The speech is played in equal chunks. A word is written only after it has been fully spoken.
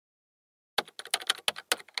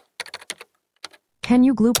Can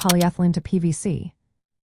you glue polyethylene to PVC?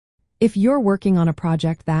 If you're working on a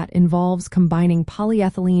project that involves combining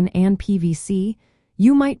polyethylene and PVC,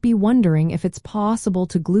 you might be wondering if it's possible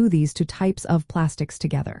to glue these two types of plastics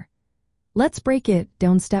together. Let's break it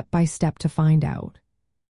down step by step to find out.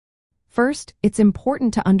 First, it's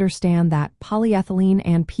important to understand that polyethylene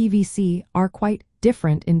and PVC are quite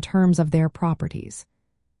different in terms of their properties.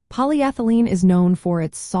 Polyethylene is known for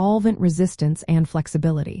its solvent resistance and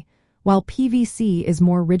flexibility, while PVC is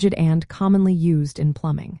more rigid and commonly used in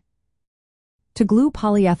plumbing. To glue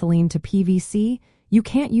polyethylene to PVC, you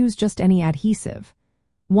can't use just any adhesive.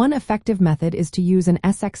 One effective method is to use an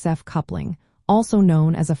SXF coupling, also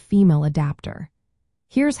known as a female adapter.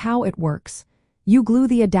 Here's how it works. You glue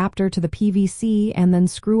the adapter to the PVC and then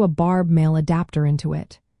screw a barb male adapter into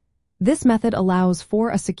it. This method allows for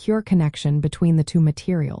a secure connection between the two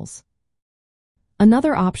materials.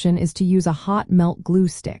 Another option is to use a hot melt glue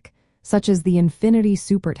stick, such as the Infinity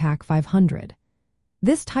SuperTac 500.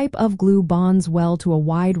 This type of glue bonds well to a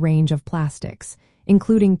wide range of plastics,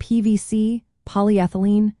 including PVC,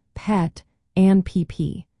 polyethylene, PET, and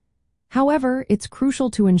PP. However, it's crucial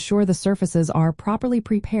to ensure the surfaces are properly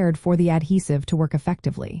prepared for the adhesive to work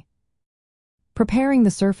effectively. Preparing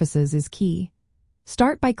the surfaces is key.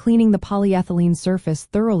 Start by cleaning the polyethylene surface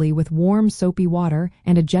thoroughly with warm soapy water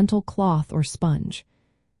and a gentle cloth or sponge.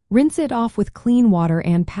 Rinse it off with clean water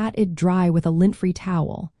and pat it dry with a lint-free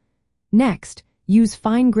towel. Next, use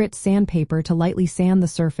fine grit sandpaper to lightly sand the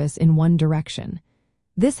surface in one direction.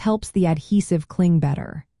 This helps the adhesive cling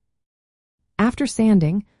better. After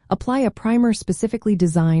sanding, apply a primer specifically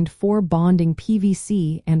designed for bonding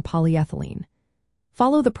PVC and polyethylene.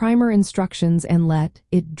 Follow the primer instructions and let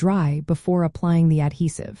it dry before applying the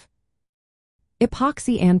adhesive.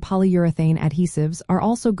 Epoxy and polyurethane adhesives are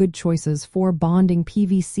also good choices for bonding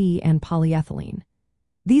PVC and polyethylene.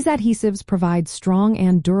 These adhesives provide strong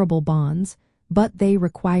and durable bonds, but they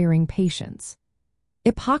requiring patience.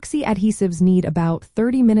 Epoxy adhesives need about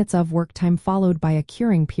 30 minutes of work time followed by a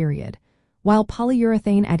curing period, while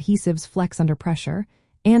polyurethane adhesives flex under pressure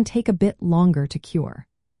and take a bit longer to cure.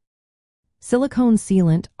 Silicone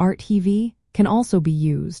sealant, RTV, can also be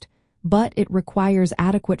used, but it requires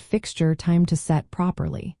adequate fixture time to set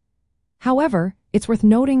properly. However, it's worth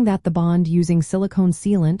noting that the bond using silicone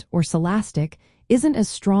sealant or Silastic isn't as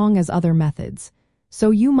strong as other methods,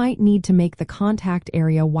 so you might need to make the contact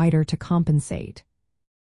area wider to compensate.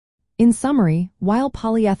 In summary, while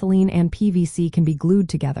polyethylene and PVC can be glued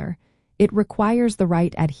together, it requires the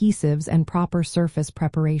right adhesives and proper surface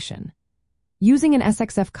preparation. Using an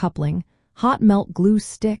SXF coupling, hot melt glue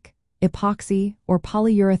stick, epoxy, or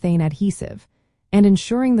polyurethane adhesive, and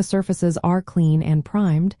ensuring the surfaces are clean and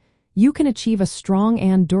primed, you can achieve a strong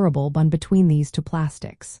and durable bond between these two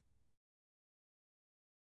plastics.